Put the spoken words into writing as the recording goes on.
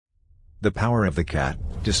The power of the cat,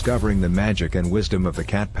 discovering the magic and wisdom of the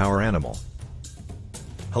cat power animal.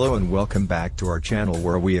 Hello and welcome back to our channel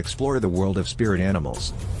where we explore the world of spirit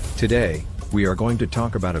animals. Today, we are going to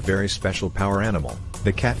talk about a very special power animal,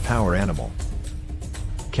 the cat power animal.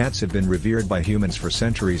 Cats have been revered by humans for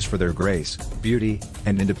centuries for their grace, beauty,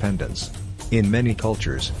 and independence. In many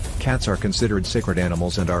cultures, cats are considered sacred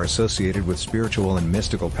animals and are associated with spiritual and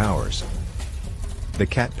mystical powers. The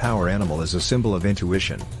cat power animal is a symbol of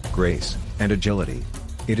intuition, grace, and agility.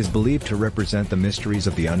 It is believed to represent the mysteries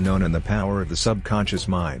of the unknown and the power of the subconscious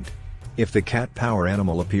mind. If the cat power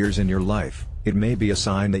animal appears in your life, it may be a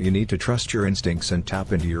sign that you need to trust your instincts and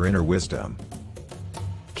tap into your inner wisdom.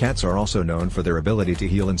 Cats are also known for their ability to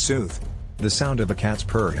heal and soothe. The sound of a cat's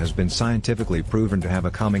purr has been scientifically proven to have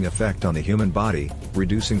a calming effect on the human body,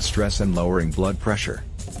 reducing stress and lowering blood pressure.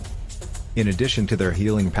 In addition to their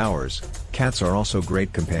healing powers, cats are also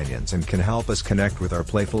great companions and can help us connect with our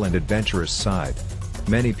playful and adventurous side.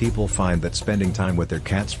 Many people find that spending time with their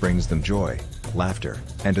cats brings them joy, laughter,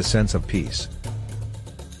 and a sense of peace.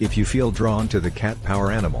 If you feel drawn to the cat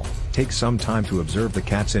power animal, take some time to observe the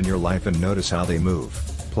cats in your life and notice how they move,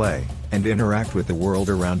 play, and interact with the world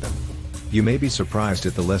around them. You may be surprised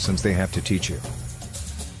at the lessons they have to teach you.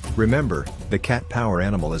 Remember, the cat power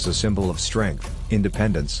animal is a symbol of strength,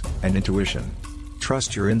 independence, and intuition.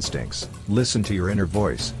 Trust your instincts, listen to your inner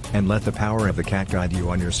voice, and let the power of the cat guide you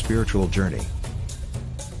on your spiritual journey.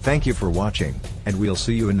 Thank you for watching, and we'll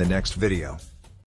see you in the next video.